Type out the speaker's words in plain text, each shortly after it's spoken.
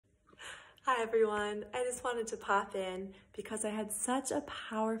Hi everyone, I just wanted to pop in because I had such a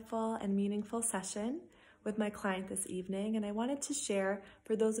powerful and meaningful session with my client this evening, and I wanted to share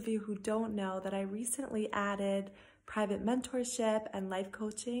for those of you who don't know that I recently added private mentorship and life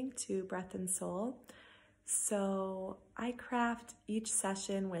coaching to Breath and Soul. So I craft each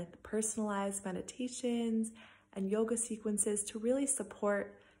session with personalized meditations and yoga sequences to really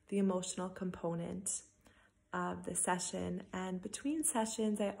support the emotional component of the session. And between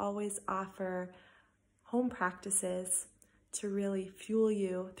sessions, I always offer home practices to really fuel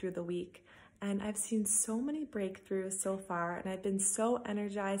you through the week. And I've seen so many breakthroughs so far, and I've been so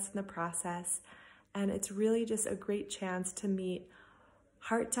energized in the process. And it's really just a great chance to meet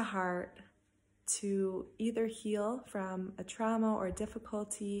heart to heart to either heal from a trauma or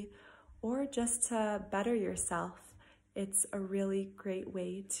difficulty, or just to better yourself. It's a really great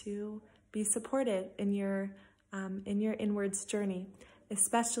way to be supported in your inwards journey,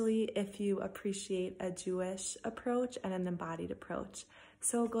 especially if you appreciate a Jewish approach and an embodied approach.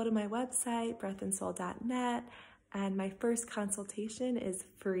 So go to my website, breathandsoul.net, and my first consultation is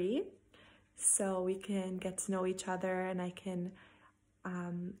free. So we can get to know each other, and I can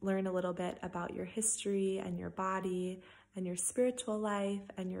learn a little bit about your history and your body and your spiritual life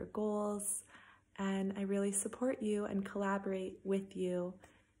and your goals. And I really support you and collaborate with you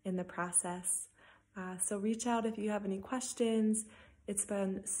in the process. So reach out if you have any questions. It's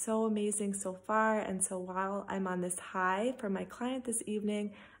been so amazing so far. And so while I'm on this high for my client this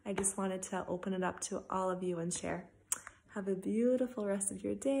evening, I just wanted to open it up to all of you and share. Have a beautiful rest of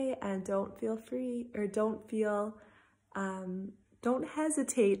your day, and don't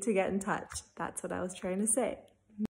hesitate to get in touch. That's what I was trying to say.